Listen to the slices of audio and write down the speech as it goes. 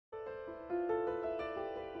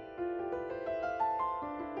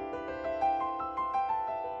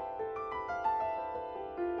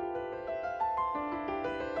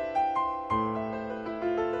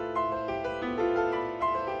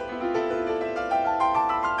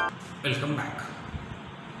Welcome back.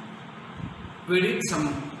 We did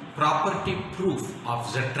some property proof of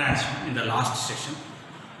Z transform in the last session.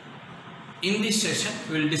 In this session,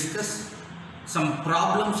 we will discuss some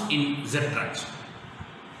problems in Z transform.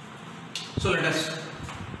 So let us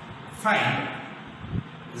find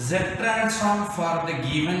Z transform for the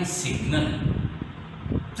given signal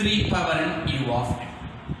 3 power n u of n.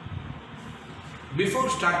 Before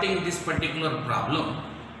starting this particular problem,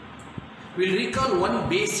 we will recall one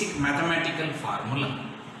basic mathematical formula.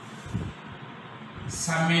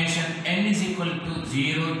 Summation n is equal to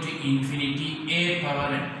 0 to infinity a power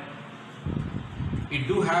n. We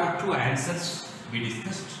do have two answers we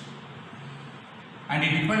discussed, and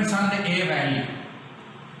it depends on the a value.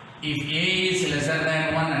 If a is lesser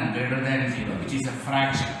than 1 and greater than 0, which is a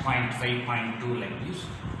fraction 0.5, 0.2 like this,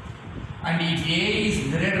 and if a is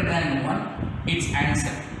greater than 1, its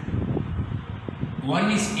answer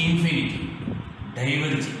 1 is infinity,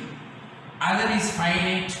 diverging. Other is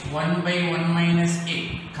finite, 1 by 1 minus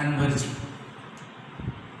a, converging.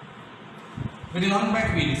 Very long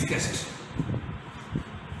back we discussed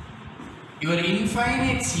your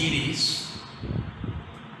infinite series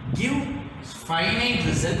give finite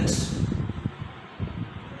results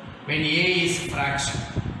when a is fraction,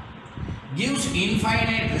 gives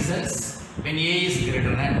infinite results when a is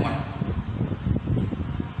greater than 1,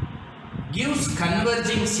 gives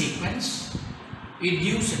converging sequence, it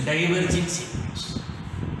gives diverging sequence.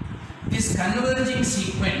 This converging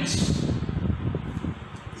sequence,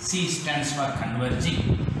 C stands for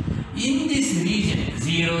converging, in this region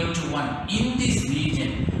 0 to 1, in this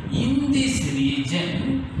region,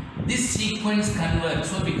 this sequence converges,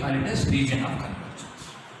 so we call it as region of convergence.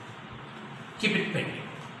 Keep it pending.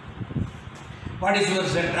 What is your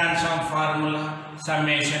Z transform formula?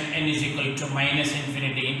 Summation n is equal to minus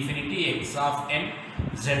infinity x of n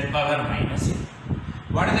z power minus n.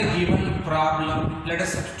 What is the given problem? Let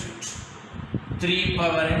us substitute. 3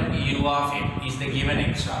 power n u of n is the given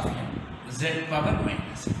x of n, z power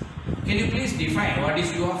minus n. Can you please define what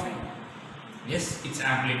is u of n? Yes, its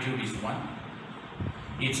amplitude is 1.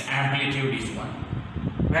 Its amplitude is 1.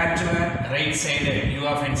 Where to where? Right side u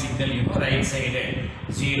of n signal, right side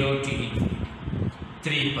 0 to infinity.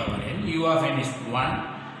 3 power n, u of n is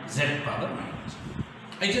 1, z power minus n.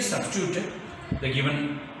 I just substituted the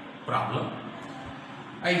given problem.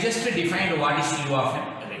 I just defined what is u of n,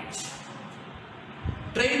 right.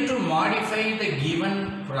 Trying to modify the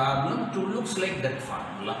given problem to looks like that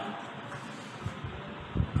formula.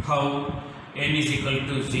 How? N is equal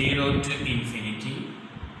to 0 to infinity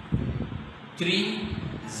 3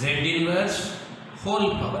 z inverse whole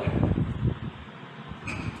power n.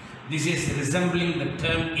 This is resembling the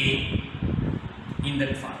term a in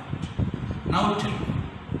that format. Now tell me,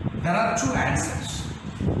 there are two answers.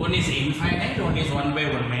 One is infinite, one is 1 by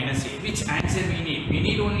 1 minus a. Which answer we need? We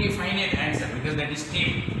need only finite answer because that is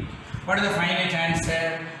stable. What is the finite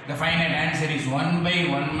answer? The finite answer is 1 by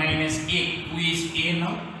 1 minus a. Who is a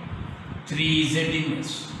now? 3z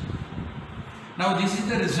inverse. Now this is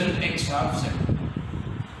the result x of z.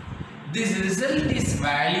 This result is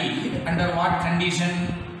valid under what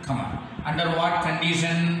condition? Come on. Under what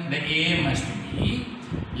condition? The a must be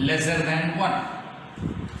lesser than 1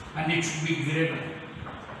 and it should be greater.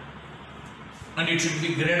 And it should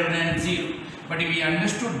be greater than 0. But we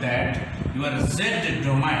understood that your z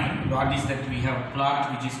domain, what is that we have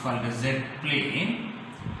plot which is called the z plane,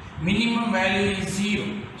 minimum value is 0.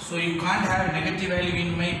 So you can't have negative value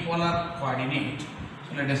in my polar coordinate.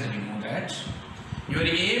 So let us remove that. Your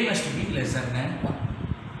a must be lesser than 1.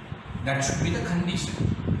 That should be the condition.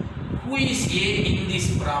 Who is a in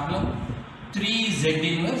this problem? 3z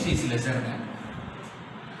inverse is lesser than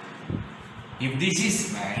 1. If this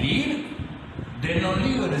is valid, then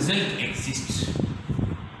only your result exists.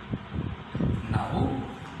 Now,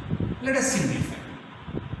 let us simplify.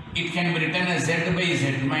 It can be written as z by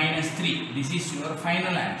z minus 3. This is your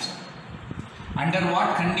final answer. Under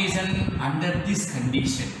what condition? Under this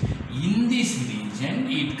condition. In this region,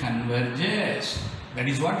 it converges. That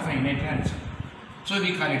is what finite answer. So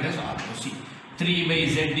we call it as ROC. 3 by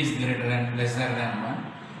z is greater than lesser than 1.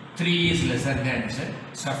 3 is lesser than z.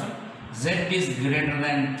 Suffer. Z is greater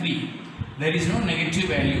than 3. There is no negative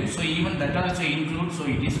value, so even that also includes, so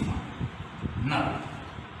it is 1. Now,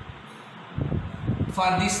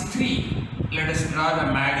 for this 3, let us draw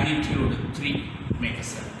the magnitude 3. Make a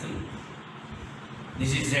circle.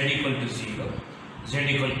 This is z equal to 0, z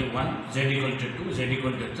equal to 1, z equal to 2, z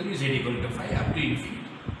equal to 3, z equal to 5 up to infinity.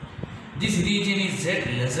 This region is z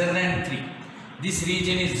lesser than 3. This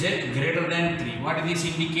region is z greater than 3. What this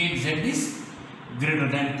indicates? Z is greater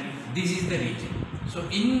than 3. This is the region. So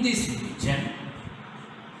in this region,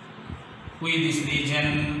 Who is this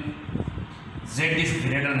region? Z is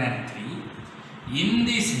greater than 3. In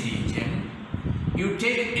this region, you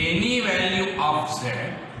take any value of Z,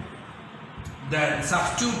 the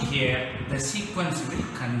substitute here, the sequence will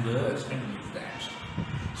converge and give the answer.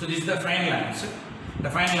 So this is the final answer. The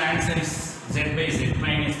final answer is Z by Z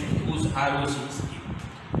minus 3, whose ROC is given,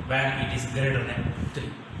 where it is greater than 3.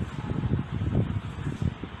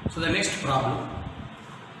 So the next problem,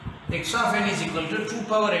 x of n is equal to 2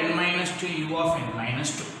 power n minus 2 u of n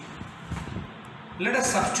minus 2. Let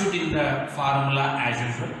us substitute in the formula as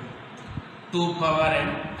usual. 2 power n,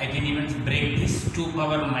 I can even break this, 2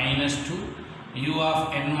 power minus 2 u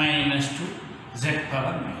of n minus 2 z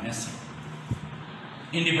power minus n.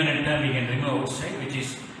 Independent term we can remove outside, which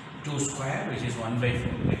is 2 square, which is 1 by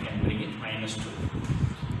 4. I can bring it minus 2.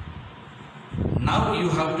 Now you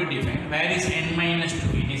have to define where is n minus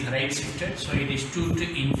 2. It is right shifted, so it is 2 to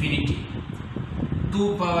infinity.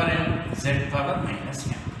 2 power n z power minus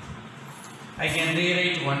n. I can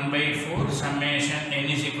rewrite 1 by 4 summation n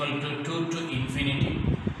is equal to 2 to infinity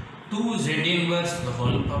 2 z inverse the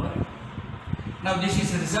whole power. Now this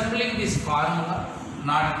is resembling this formula,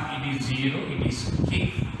 not it is 0, it is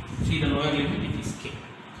k. See the lower limit, it is k.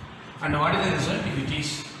 And what is the result? If it is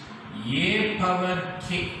a power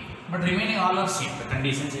k, but remaining all are same, the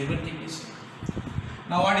conditions, everything is same.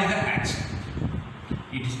 Now what is the answer?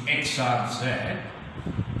 It is x of z.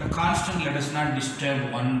 The constant, let us not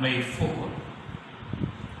disturb 1 by 4.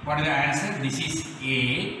 What is the answer? This is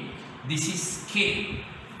a, this is k.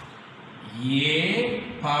 A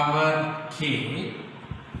power k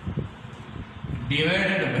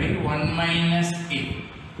divided by 1 minus a.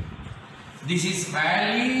 This is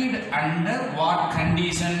valid under what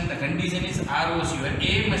condition? The condition is ROC, where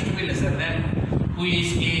a must be lesser than 1. Who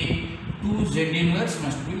is a? 2 z inverse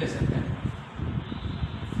must be lesser than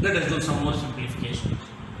 1. Let us do some more simplification.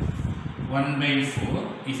 1 by 4,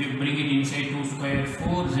 if you bring it inside 2 square,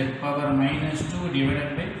 4 z power minus 2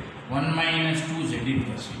 divided by 1 minus 2 z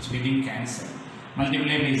inverse, it's getting cancelled.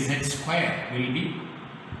 Multiply by z square will be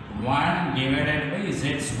 1 divided by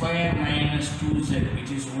z square minus 2z,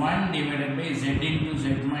 which is 1 divided by z into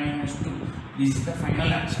z minus 2. This is the final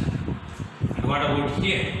answer. And what about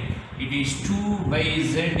here? It is 2 by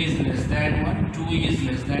z is less than 1, 2 is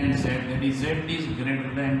less than z, that is z is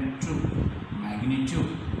greater than 2.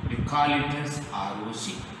 Magnitude, we call it as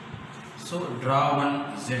ROC. So draw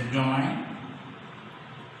one z domain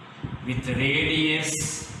with radius,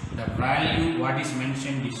 the value what is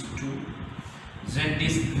mentioned is 2. Z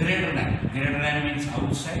is greater than means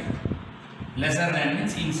outside, lesser than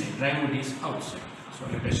means inside, right is outside. So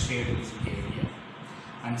let us shade this area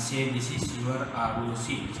and say this is your ROC,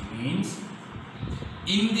 which means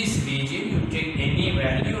in this region you take any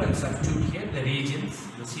value and substitute here, the regions,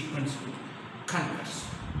 the sequence will converge.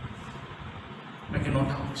 Make a note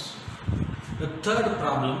of this. The third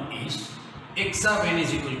problem is x of n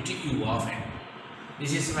is equal to u of n.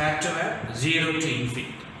 This is where to where? 0 to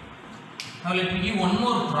infinity. Now let me give one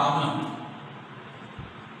more problem.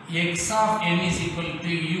 X of n is equal to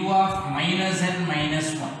u of minus n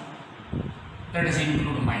minus 1. Let us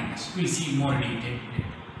include minus. We will see more detail later.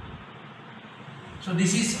 So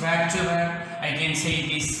this is where to where I can say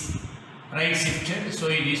it is right shifted. So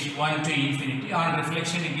it is 1 to infinity. On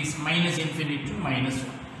reflection it is minus infinity to minus 1.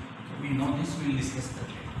 Okay, we know this. We will discuss that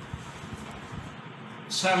later.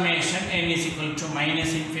 Summation n is equal to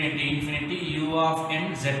minus infinity infinity u of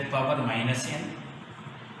n z power minus n.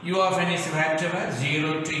 U of n is whatever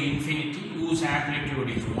 0 to infinity, whose amplitude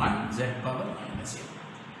is 1, z power minus n.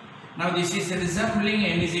 Now this is resembling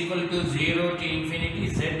n is equal to 0 to infinity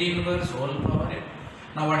z inverse whole power n.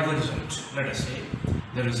 Now what is the result? Let us say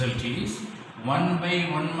the result is 1 by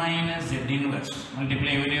 1 minus z inverse,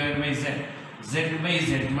 multiply everywhere by z, z by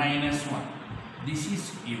z minus 1. This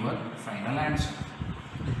is your final answer.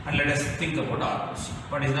 And let us think about ROC.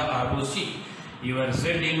 What is the ROC? Your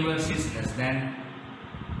z inverse is less than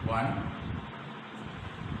 1.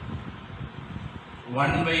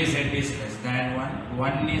 1 by z is less than 1.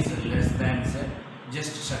 1 is less than z.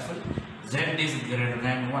 Just shuffle. Z is greater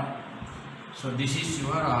than 1. So this is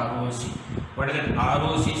your ROC. What is that?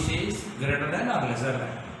 ROC says greater than or lesser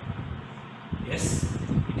than? Yes,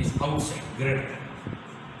 it is outside, greater than.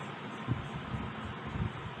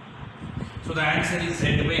 So the answer is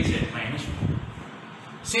z by z minus 1.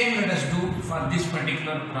 Same let us do for this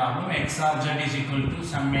particular problem. X of z is equal to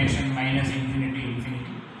summation minus infinity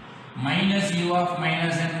infinity minus u of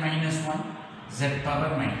minus n minus 1 z power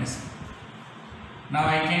minus n. Now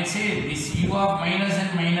I can say this u of minus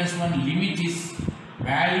n minus 1 limit is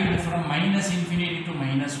valued from minus infinity to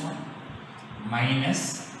minus 1 minus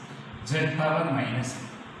z power minus n.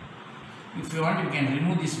 If you want, you can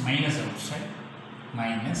remove this minus outside.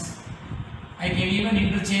 Minus. I can even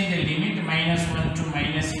interchange the limit minus 1 to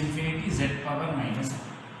minus infinity z power minus n.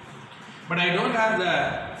 But I don't have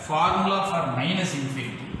the formula for minus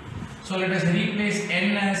infinity. So let us replace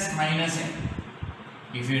n as minus n.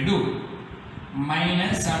 If you do,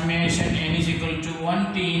 minus summation n is equal to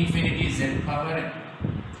 1 to infinity z power n.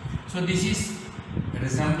 So this is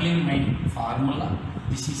resembling my formula.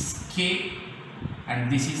 This is k and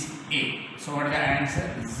this is a. So what is the answer?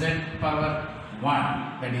 Z power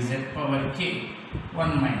 1, that is z power k,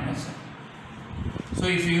 1 minus n. So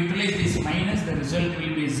if you utilize this minus, the result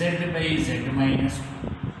will be z by z minus 1,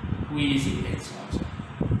 who is x also.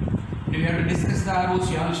 And we have to discuss the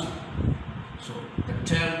ROC also. So the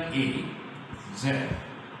term a, z,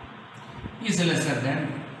 is lesser than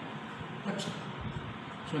 1. That's all.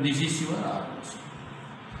 So this is your ROC.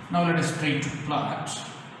 Now let us try to plot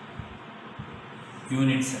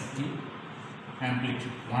unit circle,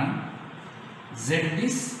 amplitude 1. Z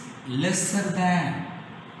is lesser than,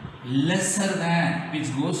 which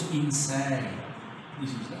goes inside.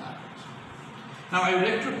 This is the ROC. Now I would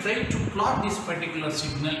like to try to plot this particular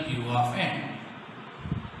signal u of n.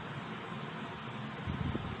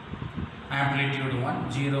 Amplitude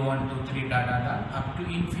 1, 0, 1, 2, 3, dot, dot, dot, up to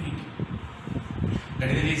infinity. That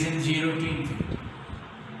is the reason 0 to infinity.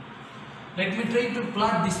 Let me try to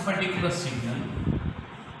plot this particular signal.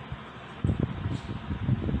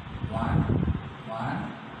 1,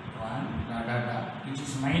 dot, dot, dot, which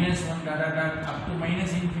is minus 1, dot, dot, dot, up to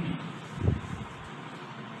minus infinity.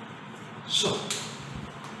 So,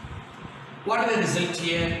 what is the result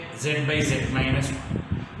here? Z by z minus 1.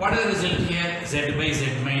 What is the result here? Z by z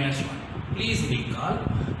minus 1. Please recall,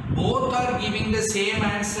 both are giving the same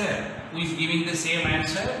answer. Who is giving the same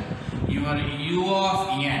answer? Your u of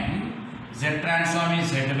n, z transform is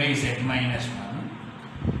z by z minus 1,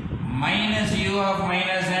 minus u of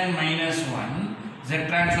minus n minus 1, z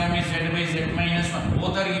transform is z by z minus 1.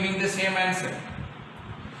 Both are giving the same answer.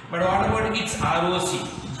 But what about its ROC?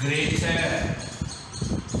 Greater.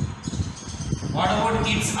 What about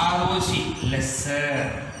its ROC?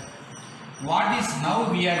 Lesser. What is now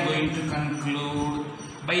we are going to conclude?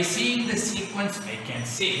 By seeing the sequence, I can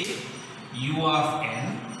say u of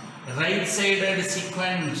n, right sided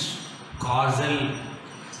sequence, causal.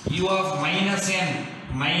 U of minus n,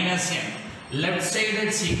 left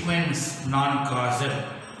sided sequence, non-causal.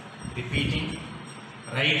 Repeating,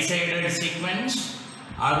 right sided sequence,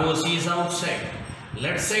 ROC is outside.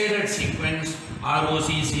 Left sided sequence, ROC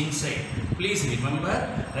is inside. Please remember,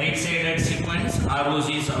 right sided sequence, ROC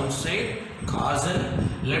is outside, causal.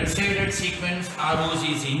 Left sided sequence, ROC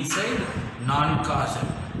is inside, non-causal.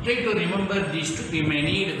 Try to remember these two. We may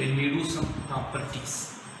need when we do some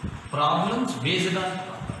properties. Problems based on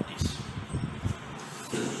properties.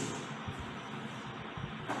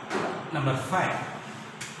 Number 5.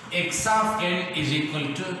 X of n is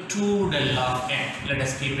equal to 2 del of n. Let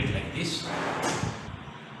us keep it like this.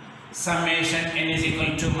 Summation n is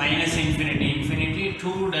equal to minus infinity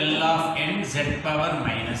 2 del of n z power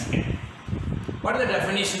minus n. What is the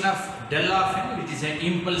definition of del of n? Which is an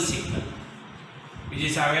impulse signal, which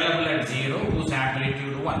is available at 0, whose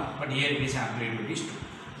amplitude 1, but here this amplitude is 2.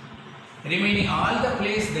 Remaining all the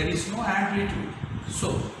place there is no amplitude.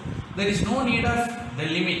 So there is no need of the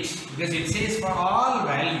limits, because it says for all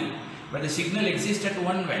value, but the signal exists at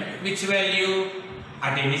one value. Which value?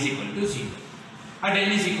 At n is equal to 0. At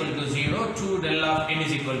n is equal to 0, 2 del of n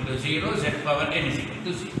is equal to 0, z power n is equal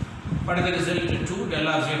to 0. What is the result? 2 del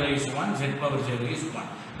of 0 is 1, z power 0 is 1.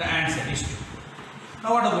 The answer is 2.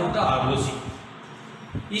 Now what about the ROC?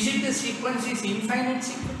 Is it the sequence is infinite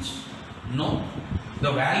sequence? No.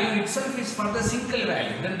 The value itself is for the single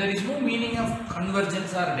value. Then there is no meaning of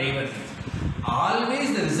convergence or divergence.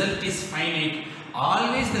 Always the result is finite.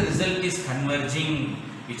 Always the result is converging.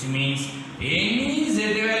 Which means any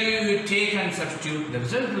z value you take and substitute, the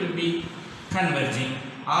result will be converging.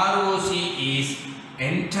 ROC is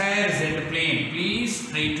entire z plane. Please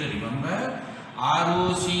try to remember,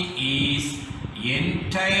 ROC is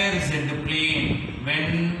entire z plane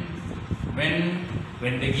when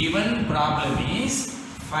the given problem is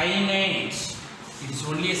finite. It is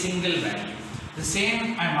only a single value. The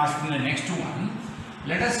same I am asking the next one.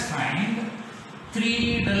 Let us find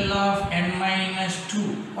 3 del of n minus 2.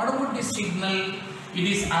 What about this signal? It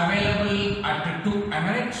is available at 2. Am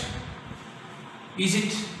I right? Is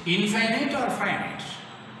it infinite or finite?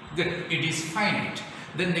 Good. It is finite.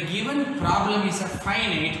 Then the given problem is a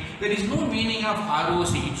finite. There is no meaning of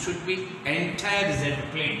ROC. It should be entire z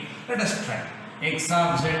plane. Let us try. X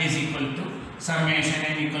of z is equal to summation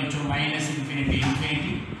n equal to minus infinity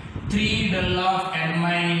 3 del of n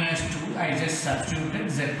minus 2 I just substituted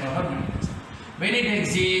z power minus. When it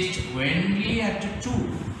exists only at 2,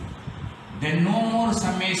 then no more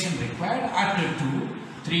summation required. At 2,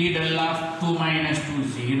 3 del of 2 minus 2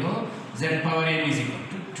 0, z power n is equal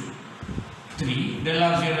to 2. 3 del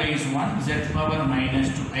of 0 is 1, z power minus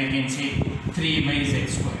 2, I can say 3 by z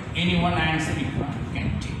square. Any one answer you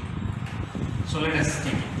can take. So let us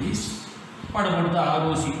take this. What about the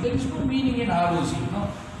ROC? There is no meaning in ROC, no,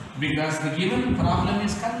 because the given problem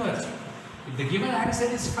is converging. The given answer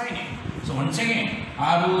is finite. So once again,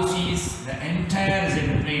 ROC is the entire z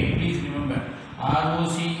plane. Please remember,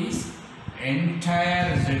 ROC is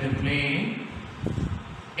entire z plane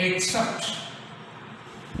except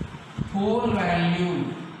pole value.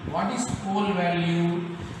 What is pole value?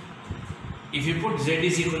 If you put z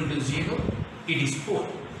is equal to 0, it is pole.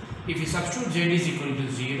 If you substitute z is equal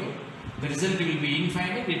to 0, the result will be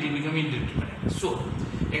infinite, it will become indeterminate. So,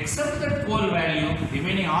 except that pole value,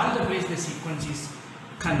 remaining all the place the sequence is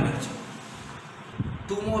converging.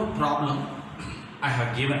 Two more problem I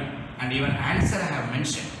have given and even answer I have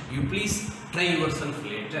mentioned. You please try yourself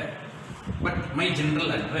later. But my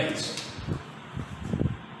general advice,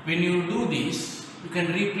 when you do this, you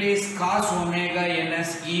can replace cos omega n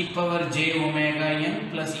as e power j omega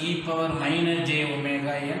n plus e power minus j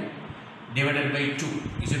omega n divided by 2.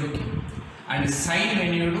 Is it okay? And sine,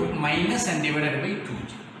 when you do, minus and divided by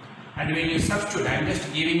 2j. And when you substitute, I am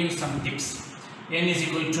just giving you some tips. N is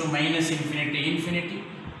equal to minus infinity infinity,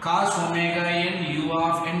 cos omega n u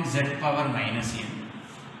of n z power minus n.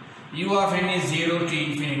 U of n is 0 to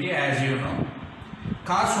infinity, as you know.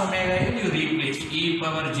 Cos omega n you replace e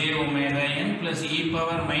power j omega n plus e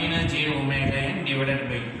power minus j omega n divided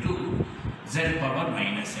by 2 z power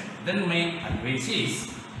minus n. Then my advice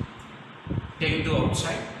is, take 2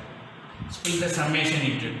 outside, split the summation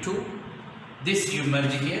into 2, this you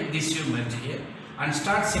merge here, this you merge here, and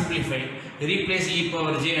start simplifying. Replace e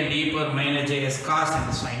power j and e power minus j as cos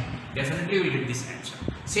and sine. Definitely you will get this answer.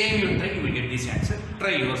 Same you try, you will get this answer.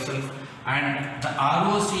 Try yourself. And the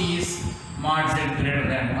ROC is mod z greater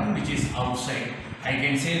than 1, which is outside. I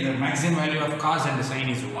can say the maximum value of cos and sine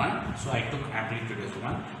is 1. So I took amplitude as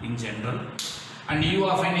 1 in general. And u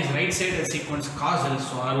of n is right side the sequence causal,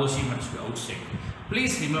 so ROC must be outside.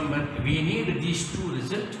 Please remember, we need these two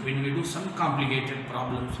results when we do some complicated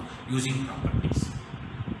problems using properties.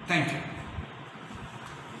 Thank you.